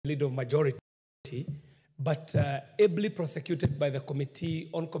lead of majority, but ably prosecuted by the Committee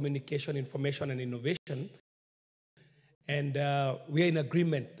on Communication, Information and Innovation. And we are in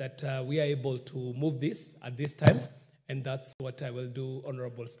agreement that we are able to move this at this time. And that's what I will do,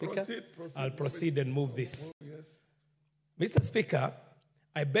 Honorable Speaker. Proceed. I'll proceed and move this. Yes. Mr. Speaker,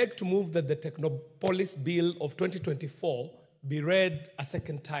 I beg to move that the Technolopolis Bill of 2024 be read a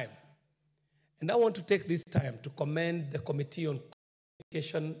second time. And I want to take this time to commend the Committee on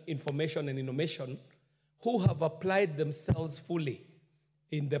Communication, Information and Innovation, who have applied themselves fully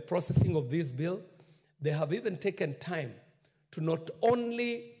in the processing of this bill. They have even taken time to not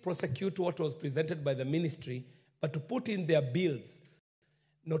only prosecute what was presented by the ministry, but to put in their bills.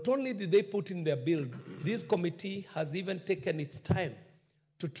 Not only did they put in their bills, this committee has even taken its time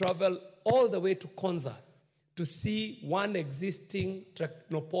to travel all the way to Konza to see one existing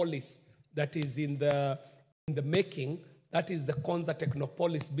Technolopolis that is in the making, that is the Konza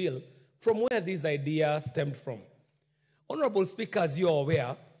Technolopolis bill, from where this idea stemmed from. Honorable Speaker, as you are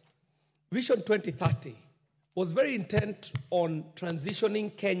aware, Vision 2030 was very intent on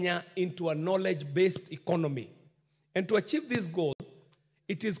transitioning Kenya into a knowledge-based economy. And to achieve this goal,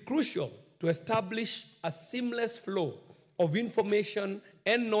 it is crucial to establish a seamless flow of information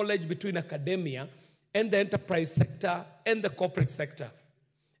and knowledge between academia and the enterprise sector and the corporate sector.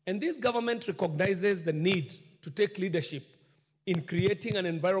 And this government recognizes the need to take leadership in creating an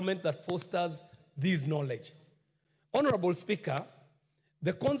environment that fosters this knowledge. Honorable Speaker,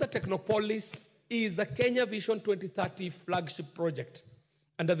 the Konza Technolopolis is a Kenya Vision 2030 flagship project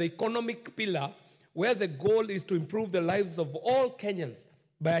under the economic pillar, where the goal is to improve the lives of all Kenyans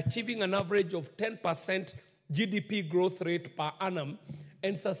by achieving an average of 10% GDP growth rate per annum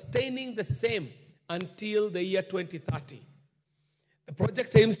and sustaining the same until the year 2030. The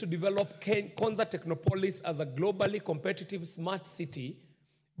project aims to develop Konza Technolopolis as a globally competitive smart city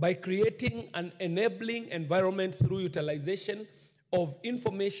by creating an enabling environment through utilization of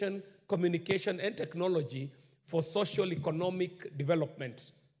information, communication, and technology for socio-economic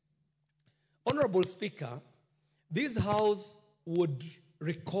development. Honorable Speaker, this House would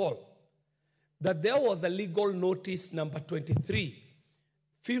recall that there was a legal notice number 23,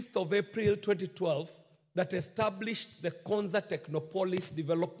 5th of April 2012, that established the Konza Technolopolis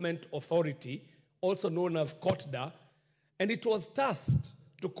Development Authority, also known as KOTDA, and it was tasked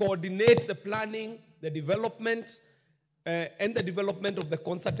to coordinate the planning, the development, and the development of the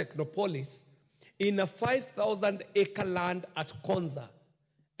Konza Technolopolis in a 5,000-acre land at Konza.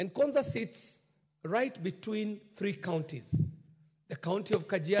 And Konza sits right between three counties, the county of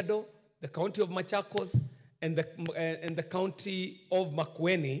Kajiado, the county of Machakos, and the county of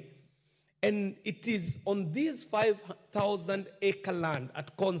Makueni. And it is on this 5,000-acre land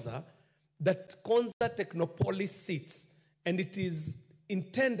at Konza that Konza Technolopolis sits, and it is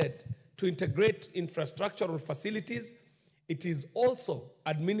intended to integrate infrastructural facilities. It is also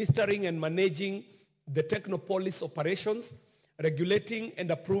administering and managing the Technolopolis operations, regulating and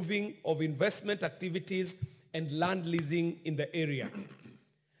approving of investment activities and land leasing in the area.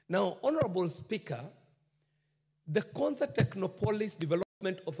 Now, Honorable Speaker, the Konza Technolopolis Development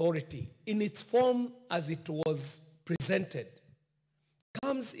Authority, in its form as it was presented,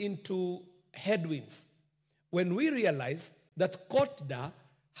 comes into headwinds when we realize that KOTDA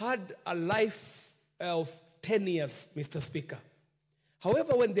had a life of 10 years, Mr. Speaker.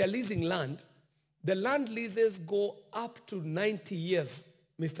 However, when they are leasing land, the land leases go up to 90 years,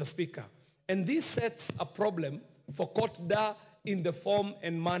 Mr. Speaker. And this sets a problem for KOTDA in the form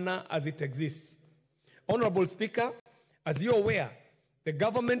and manner as it exists. Honorable Speaker, as you're aware, the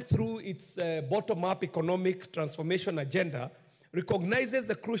government, through its bottom-up economic transformation agenda, recognizes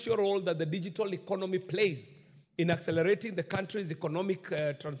the crucial role that the digital economy plays in accelerating the country's economic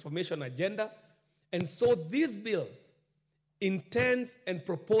transformation agenda. And so this bill intends and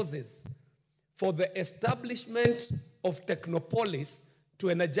proposes for the establishment of Technolopolis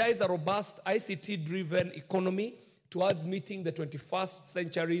to energize a robust ICT-driven economy towards meeting the 21st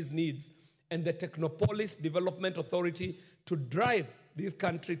century's needs, and the Technolopolis Development Authority to drive this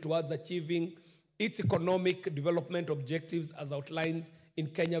country towards achieving its economic development objectives as outlined in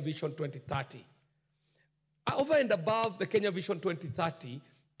Kenya Vision 2030. Over and above the Kenya Vision 2030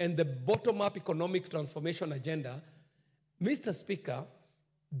 and the bottom-up economic transformation agenda, Mr. Speaker,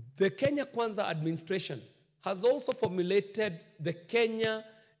 the Kenya Kwanza administration has also formulated the Kenya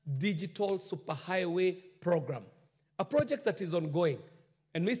Digital Superhighway Program, a project that is ongoing.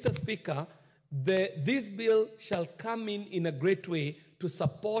 And Mr. Speaker, this bill shall come in a great way to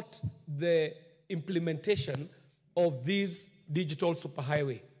support the implementation of this digital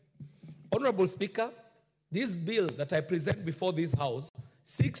superhighway. Honorable Speaker, this bill that I present before this House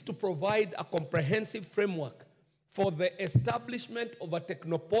seeks to provide a comprehensive framework for the establishment of a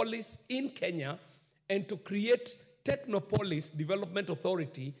technopolis in Kenya and to create Technopolis Development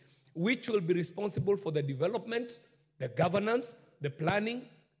Authority, which will be responsible for the development, the governance, the planning,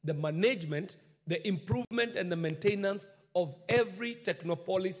 the management, the improvement, and the maintenance of every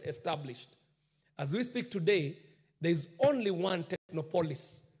technopolis established. As we speak today, there is only one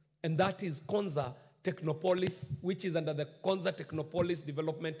technopolis, and that is Konza Technopolis, which is under the Konza Technopolis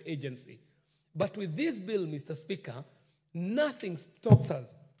Development Agency. But with this bill, Mr. Speaker, nothing stops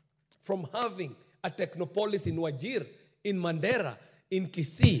us from having a technopolis in Wajir, in Mandera, in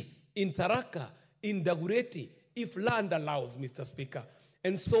Kisii, in Tharaka, in Dagoretti, if land allows, Mr. Speaker.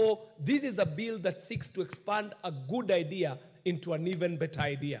 And so this is a bill that seeks to expand a good idea into an even better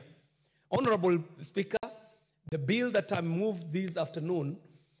idea. Honorable Speaker, the bill that I moved this afternoon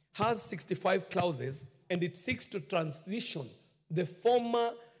has 65 clauses, and it seeks to transition the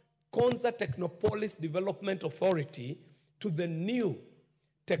former Konza Technopolis Development Authority to the new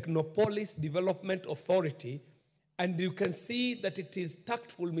Technopolis Development Authority. And you can see that it is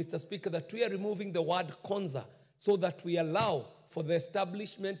tactful, Mr. Speaker, that we are removing the word Konza so that we allow for the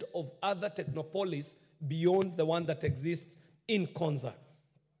establishment of other technopolis beyond the one that exists in Konza.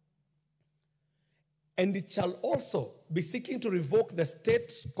 And it shall also be seeking to revoke the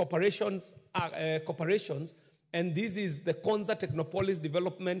state corporations, and this is the Konza Technopolis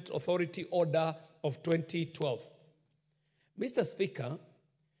Development Authority Order of 2012. Mr. Speaker,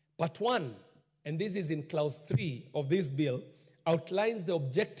 Part 1, and this is in Clause 3 of this bill, outlines the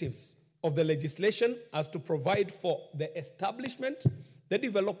objectives of the legislation as to provide for the establishment, the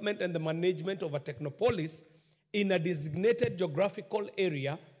development, and the management of a technopolis in a designated geographical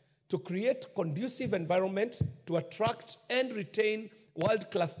area to create conducive environment to attract and retain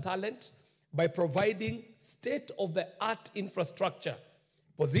world-class talent by providing state-of-the-art infrastructure,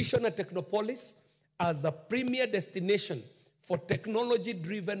 position a technopolis as a premier destination for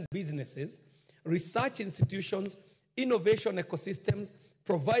technology-driven businesses, research institutions, innovation ecosystems,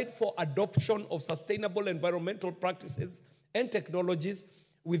 provide for adoption of sustainable environmental practices and technologies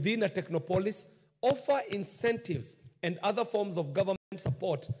within a technopolis, offer incentives and other forms of government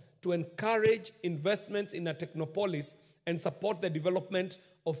support to encourage investments in a technopolis and support the development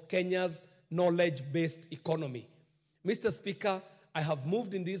of Kenya's knowledge-based economy. Mr. Speaker, I have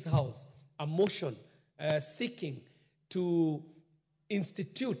moved in this House a motion seeking to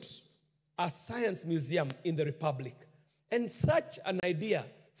institute a science museum in the Republic. And such an idea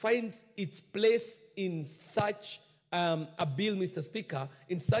finds its place in such a bill, Mr. Speaker,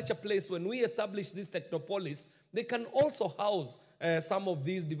 in such a place when we establish this technopolis, they can also house some of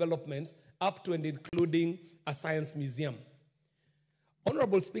these developments up to and including a science museum.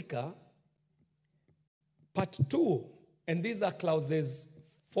 Honorable Speaker, Part 2, and these are clauses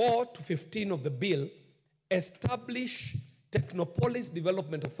 4 to 15 of the bill, establish Technopolis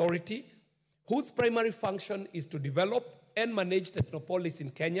Development Authority, whose primary function is to develop and manage technopolis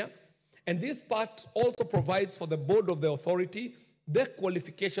in Kenya. And this part also provides for the board of the authority the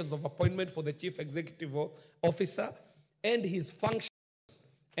qualifications of appointment for the chief executive officer and his functions,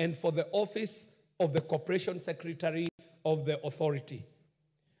 and for the office of the corporation secretary of the authority.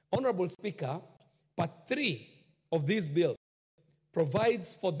 Honorable Speaker, Part 3 of this bill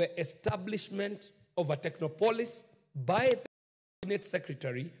provides for the establishment of a technopolis by the cabinet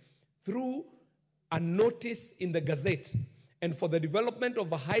secretary through a notice in the Gazette, and for the development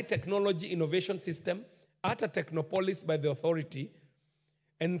of a high technology innovation system at a technopolis by the authority.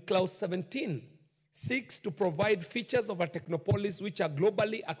 And Clause 17 seeks to provide features of a technopolis which are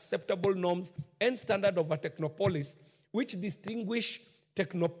globally acceptable norms and standard of a technopolis, which distinguish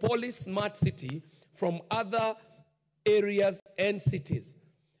Technopolis Smart City from other areas and cities.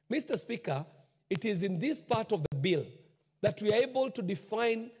 Mr. Speaker, it is in this part of the bill that we are able to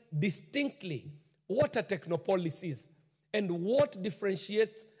define distinctly what a technopolis is and what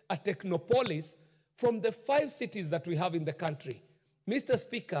differentiates a technopolis from the 5 cities that we have in the country. Mr.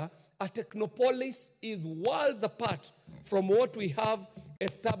 Speaker, a technopolis is worlds apart from what we have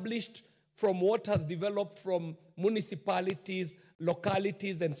established, from what has developed from municipalities,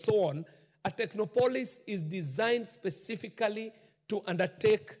 localities, and so on. A technopolis is designed specifically to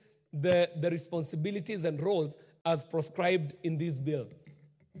undertake the responsibilities and roles as prescribed in this bill.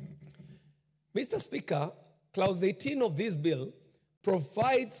 Mr. Speaker, Clause 18 of this bill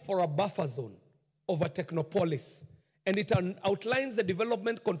provides for a buffer zone of a technopolis, and it outlines the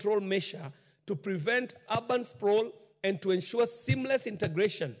development control measure to prevent urban sprawl and to ensure seamless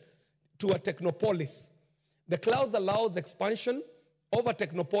integration to a technopolis. The clause allows expansion of a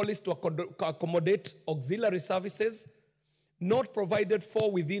technopolis to accommodate auxiliary services, not provided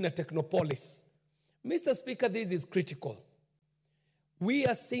for within a technopolis. Mr. Speaker, this is critical. We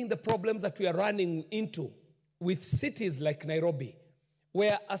are seeing the problems that we are running into with cities like Nairobi,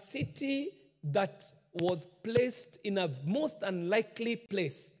 where a city that was placed in a most unlikely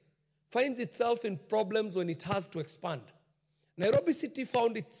place finds itself in problems when it has to expand. Nairobi City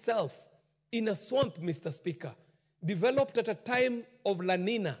found itself in a swamp, Mr. Speaker, developed at a time of La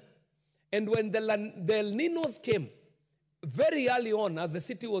Nina. And when the El Ninos came, very early on as the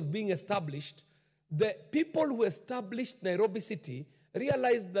city was being established, the people who established Nairobi City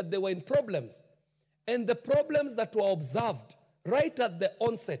realized that they were in problems. And the problems that were observed right at the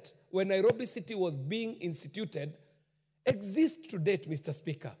onset when Nairobi City was being instituted exist to date, Mr.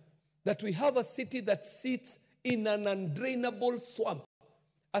 Speaker, that we have a city that sits in an undrainable swamp,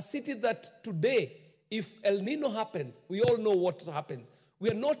 a city that today, if El Nino happens, we all know what happens. We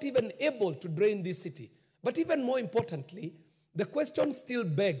are not even able to drain this city. But even more importantly, the question still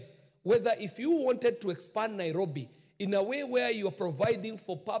begs whether if you wanted to expand Nairobi in a way where you are providing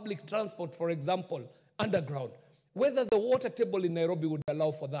for public transport, for example, underground, whether the water table in Nairobi would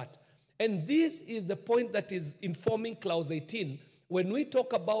allow for that. And this is the point that is informing Clause 18 when we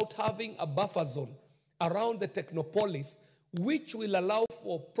talk about having a buffer zone around the Technopolis, which will allow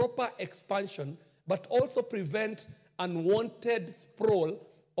for proper expansion, but also prevent unwanted sprawl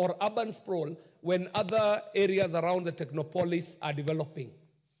or urban sprawl when other areas around the Technopolis are developing.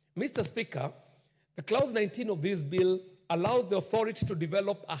 Mr. Speaker, the Clause 19 of this bill allows the authority to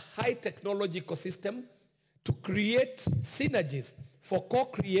develop a high technology ecosystem to create synergies for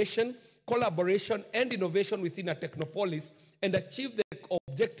co-creation, collaboration, and innovation within a Technopolis and achieve the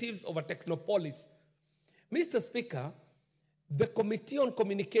objectives of a Technopolis. Mr. Speaker, the Committee on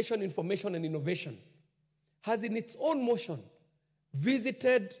Communication, Information, and Innovation has in its own motion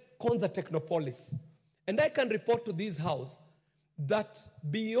visited Konza Technopolis. And I can report to this House that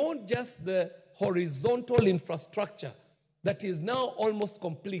beyond just the horizontal infrastructure that is now almost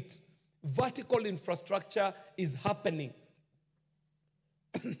complete, vertical infrastructure is happening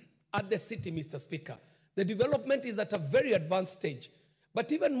at the city, Mr. Speaker. The development is at a very advanced stage.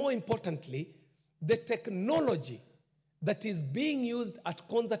 But even more importantly, the technology that is being used at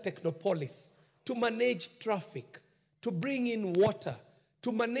Konza Technopolis to manage traffic, to bring in water,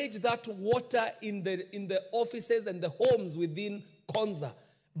 to manage that water in the offices and the homes within Konza,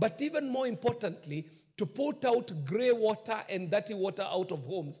 but even more importantly, to put out grey water and dirty water out of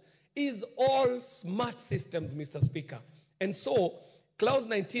homes, is all smart systems, Mr. Speaker. And so, Clause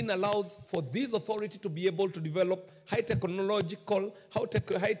 19 allows for this authority to be able to develop high technology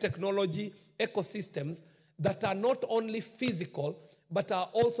ecosystems that are not only physical, but are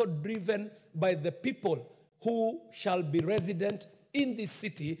also driven by the people who shall be resident in this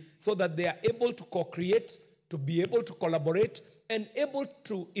city so that they are able to co-create, to be able to collaborate, and able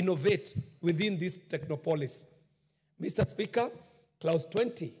to innovate within this Technopolis. Mr. Speaker, Clause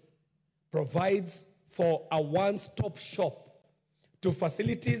 20 provides for a one-stop shop to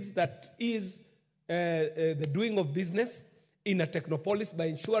facilities that is the doing of business in a Technopolis by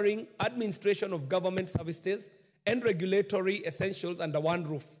ensuring administration of government services and regulatory essentials under one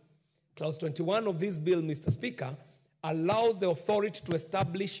roof. Clause 21 of this bill, Mr. Speaker, allows the authority to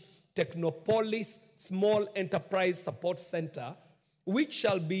establish Technopolis Small Enterprise Support Center, which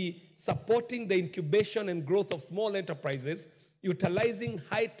shall be supporting the incubation and growth of small enterprises, utilizing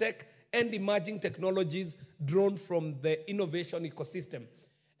high-tech and emerging technologies drawn from the innovation ecosystem.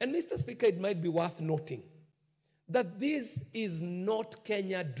 And Mr. Speaker, it might be worth noting that this is not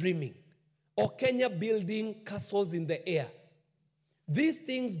Kenya dreaming or Kenya building castles in the air. These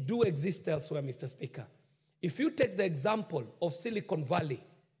things do exist elsewhere, Mr. Speaker. If you take the example of Silicon Valley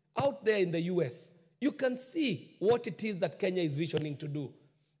out there in the US, you can see what it is that Kenya is visioning to do.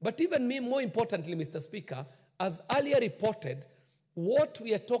 But even more importantly, Mr. Speaker, as earlier reported, what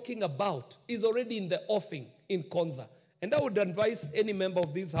we are talking about is already in the offing in Konza. And I would advise any member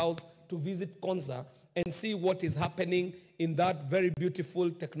of this House to visit Konza and see what is happening in that very beautiful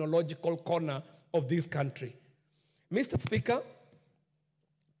technological corner of this country. Mr. Speaker,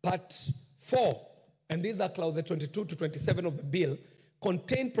 Part 4, and these are clauses 22 to 27 of the bill,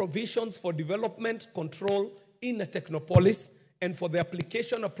 contain provisions for development control in a Technopolis and for the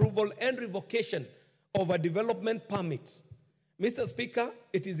application, approval, and revocation of a development permit. Mr. Speaker,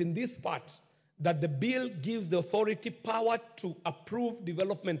 it is in this part that the bill gives the authority power to approve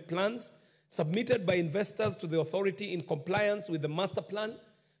development plans submitted by investors to the authority in compliance with the master plan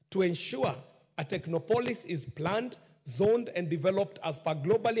to ensure a Technopolis is planned, zoned, and developed as per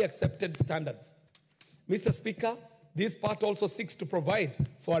globally accepted standards. Mr. Speaker, this part also seeks to provide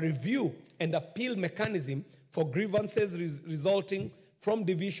for a review and appeal mechanism for grievances resulting from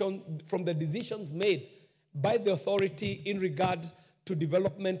the decisions made by the authority in regard to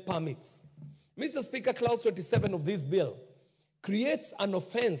development permits. Mr. Speaker, Clause 27 of this bill creates an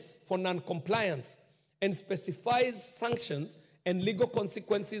offense for non-compliance and specifies sanctions and legal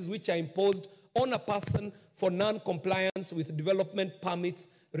consequences which are imposed on a person for non-compliance with development permits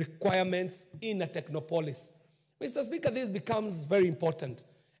requirements in a technopolis. Mr. Speaker, this becomes very important,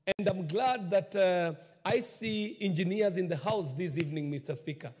 and I'm glad that I see engineers in the House this evening, Mr.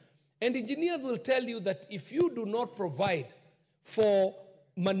 Speaker. And engineers will tell you that if you do not provide for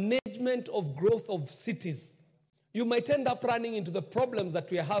management of growth of cities, you might end up running into the problems that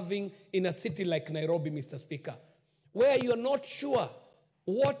we are having in a city like Nairobi, Mr. Speaker, where you're not sure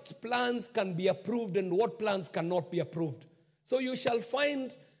what plans can be approved and what plans cannot be approved. So you shall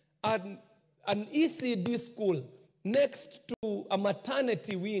find an ECD school next to a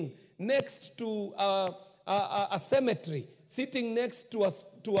maternity wing, next to a cemetery, sitting next to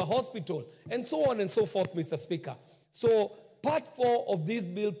a hospital, and so on and so forth, Mr. Speaker. So Part 4 of this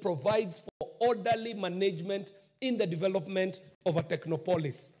bill provides for orderly management in the development of a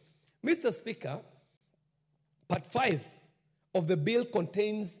technopolis. Mr. Speaker, Part 5 of the bill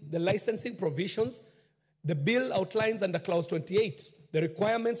contains the licensing provisions. The bill outlines under Clause 28 the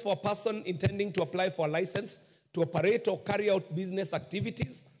requirements for a person intending to apply for a license to operate or carry out business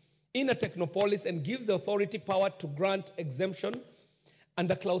activities in a technopolis and gives the authority power to grant exemption.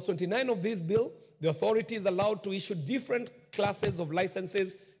 Under Clause 29 of this bill, the authority is allowed to issue different classes of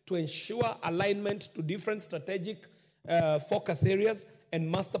licenses to ensure alignment to different strategic focus areas and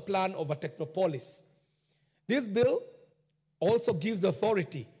master plan of a technopolis. This bill also gives the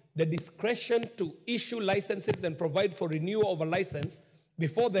authority the discretion to issue licenses and provide for renewal of a license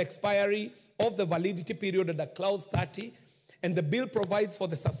before the expiry of the validity period under Clause 30, and the bill provides for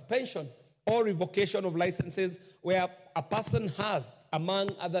the suspension or revocation of licenses where a person has, among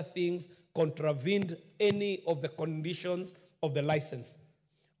other things, contravened any of the conditions of the license.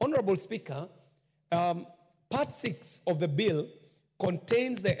 Honorable Speaker, Part 6 of the bill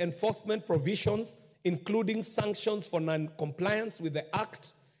contains the enforcement provisions, including sanctions for non-compliance with the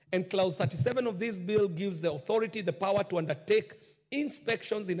Act, and Clause 37 of this bill gives the authority the power to undertake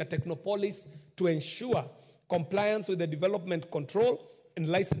inspections in a technopolis to ensure compliance with the development control and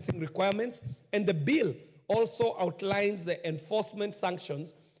licensing requirements, and the bill also outlines the enforcement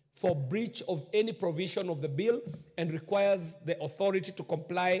sanctions for breach of any provision of the bill and requires the authority to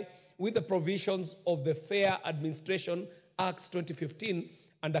comply with the provisions of the Fair Administration Acts 2015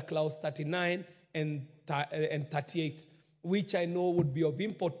 under Clause 39 and 38, which I know would be of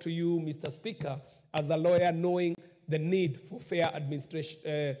import to you, Mr. Speaker, as a lawyer, knowing the need for fair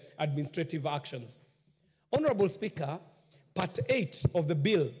administrative actions. Honorable Speaker, Part 8 of the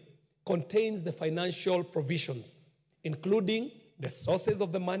bill contains the financial provisions, including the sources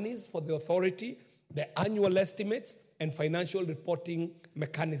of the monies for the authority, the annual estimates, and financial reporting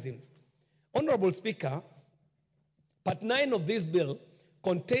mechanisms. Honorable Speaker, Part 9 of this bill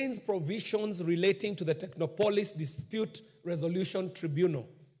contains provisions relating to the Technopolis Dispute Resolution Tribunal,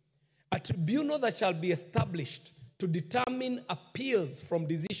 a tribunal that shall be established to determine appeals from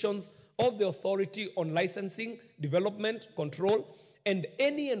decisions of the authority on licensing, development, control, and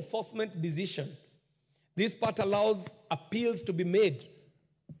any enforcement decision. This part allows appeals to be made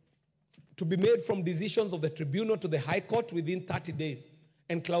from decisions of the tribunal to the High Court within 30 days.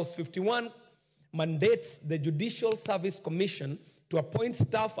 And Clause 51 mandates the Judicial Service Commission to appoint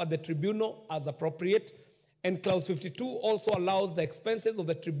staff at the tribunal as appropriate. And Clause 52 also allows the expenses of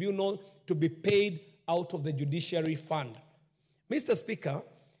the tribunal to be paid out of the Judiciary Fund. Mr. Speaker,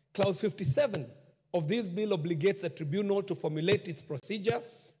 Clause 57 of this bill obligates the tribunal to formulate its procedure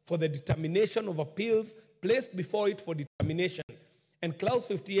for the determination of appeals placed before it for determination. And Clause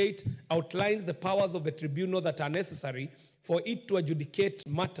 58 outlines the powers of the tribunal that are necessary for it to adjudicate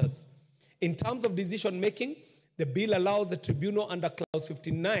matters. In terms of decision-making, the bill allows the tribunal under Clause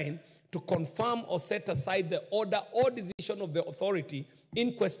 59 to confirm or set aside the order or decision of the authority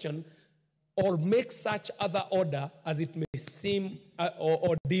in question or make such other order as it may seem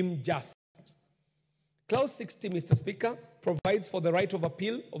or deem just. Clause 60, Mr. Speaker, provides for the right of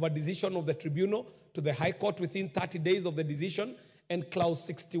appeal of a decision of the tribunal to the High Court within 30 days of the decision, and Clause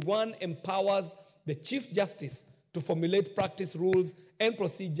 61 empowers the Chief Justice to formulate practice rules and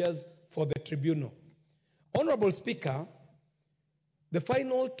procedures for the tribunal. Honorable Speaker, the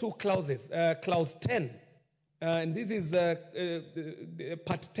final two clauses, Clause 10, and this is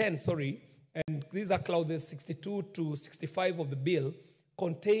Part 10, sorry, and these are Clauses 62 to 65 of the bill,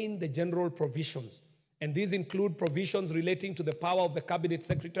 contain the general provisions. And these include provisions relating to the power of the Cabinet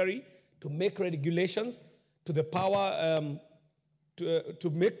Secretary to make regulations, to the power, to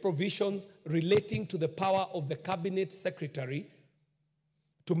make provisions relating to the power of the Cabinet Secretary,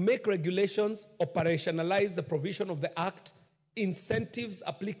 to make regulations, operationalize the provision of the Act, incentives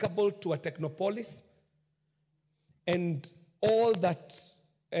applicable to a Technopolis, and all that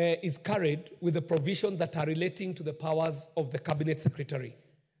is carried with the provisions that are relating to the powers of the Cabinet Secretary.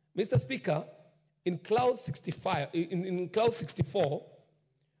 Mr. Speaker, in Clause 65, in Clause 64,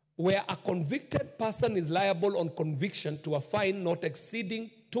 where a convicted person is liable on conviction to a fine not exceeding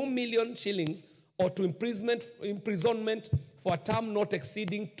 2 million shillings or to imprisonment for a term not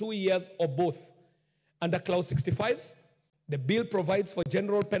exceeding 2 years or both. Under Clause 65, the bill provides for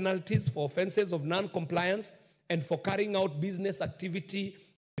general penalties for offenses of non-compliance and for carrying out business activity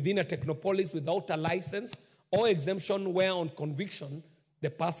within a Technopolis without a license or exemption where on conviction the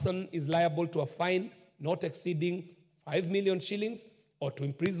person is liable to a fine not exceeding 5 million shillings or to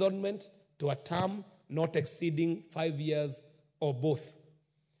imprisonment to a term not exceeding 5 years or both.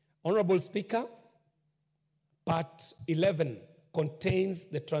 Honorable Speaker, Part 11 contains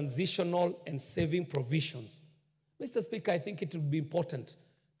the transitional and saving provisions. Mr. Speaker, I think it would be important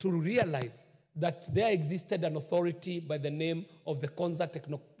to realize that there existed an authority by the name of the Konza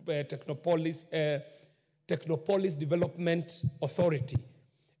Technopolis Development Authority,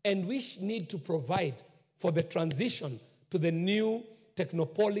 and we need to provide for the transition to the new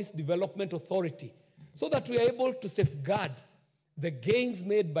Technopolis Development Authority so that we are able to safeguard the gains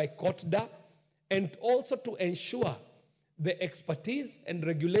made by KOTDA and also to ensure the expertise and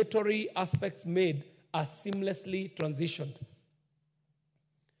regulatory aspects made are seamlessly transitioned.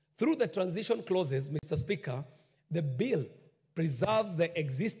 Through the transition clauses, Mr. Speaker, the bill preserves the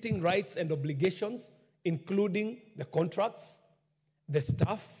existing rights and obligations, including the contracts, the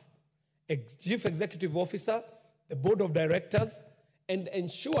staff, chief executive officer, the board of directors, and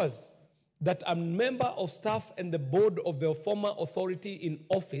ensures that a member of staff and the board of the former authority in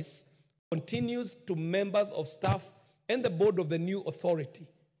office continues to members of staff and the board of the new authority.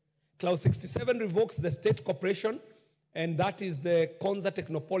 Clause 67 revokes the state corporation, and that is the Konza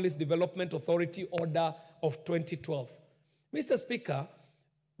Technopolis Development Authority Order of 2012. Mr. Speaker,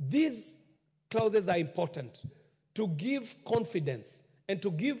 these clauses are important to give confidence and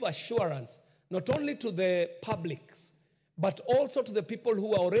to give assurance not only to the publics, but also to the people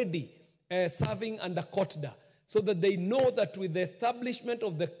who are already serving under KOTDA, so that they know that with the establishment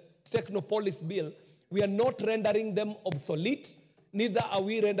of the Technopolis bill, we are not rendering them obsolete, neither are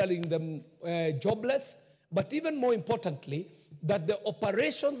we rendering them jobless, but even more importantly, that the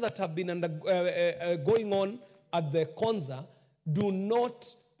operations that have been going on at the Konza do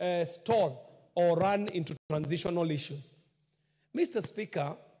not stall or run into transitional issues. Mr.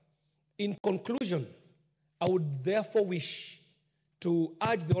 Speaker, in conclusion, I would therefore wish to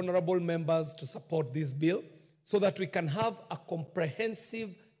urge the honorable members to support this bill so that we can have a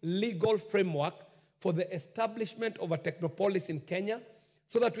comprehensive legal framework for the establishment of a Technopolis in Kenya,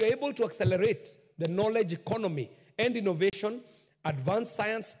 so that we are able to accelerate the knowledge economy and innovation, advance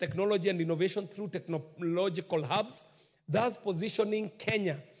science, technology, and innovation through technological hubs, thus positioning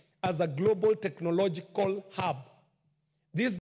Kenya as a global technological hub. This